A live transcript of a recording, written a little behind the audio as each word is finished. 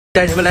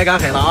带你们来赶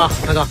海了啊！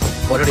看看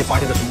我这里发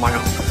现个什么玩意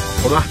儿？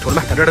瞅着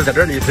没？在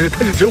这里，他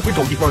是真会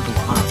找地方躲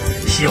啊！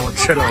小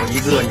赤佬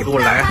一个，你给我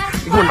来，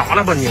你给我拿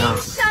来吧你！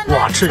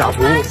哇，赤甲红，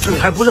这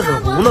还不是很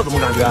红呢，怎么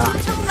感觉？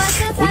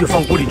回去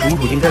放锅里煮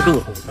煮，应该更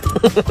红。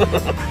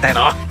带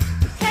了啊！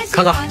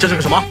看看这是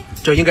个什么？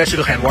这应该是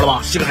个海螺了吧？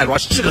是个海螺。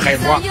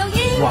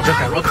哇，这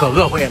海螺可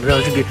饿坏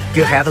了，这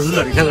给孩子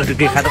饿的，你看看这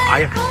给孩子，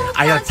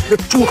哎呀，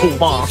住口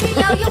吧！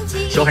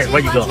小海螺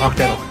一个啊，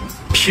带了。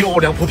漂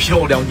亮不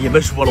漂亮？你们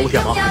说老铁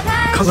啊，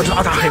看看这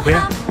大海龟，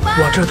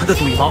哇，这是它的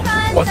嘴巴，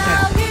哇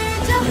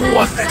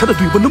塞，它的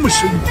嘴巴那么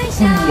深，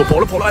我跑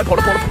了，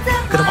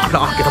给它挖上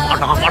啊，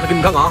挖上给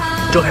你看看啊，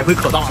这海龟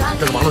可大了，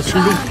这个玩意儿吃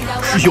肉，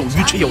吃小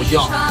鱼，吃小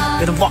虾，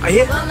给它挖，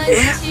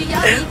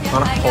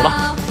完了跑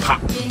了，它，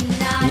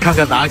你看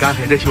看咱赶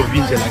海这小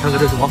运气，来看看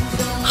这什么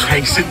海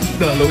参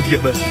呐，老铁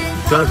们，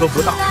虽然说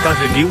不大，但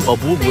是给我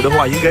补的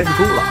话应该是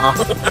够了啊，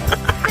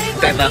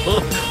带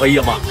走，哎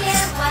呀妈！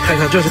看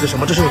看这是个什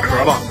么？这是个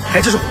壳吧？哎，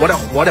这是活的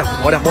猫眼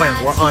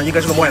螺啊，应该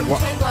是个猫眼螺。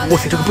哇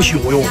塞，这个不小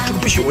哟，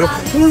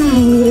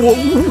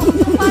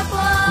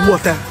哇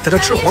塞，在这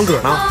吃黄蛤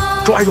呢，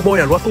抓一个猫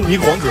眼螺送你一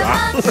个黄蛤。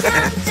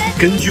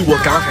根据我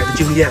赶海的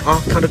经验啊，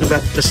看这个没？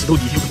这石头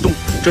底下有个洞，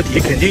这底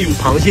下肯定有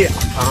螃蟹。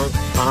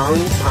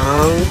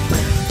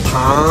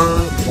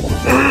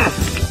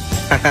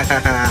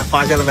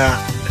发现了没？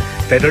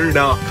在这儿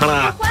呢，看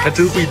了，还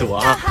真会躲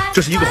啊！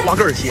这是一个花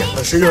盖蟹，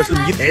身上是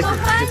迷彩纸，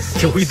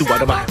挺会躲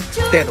的吧？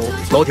带走，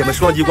老铁们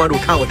双击关注，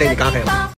看我带你赶海了。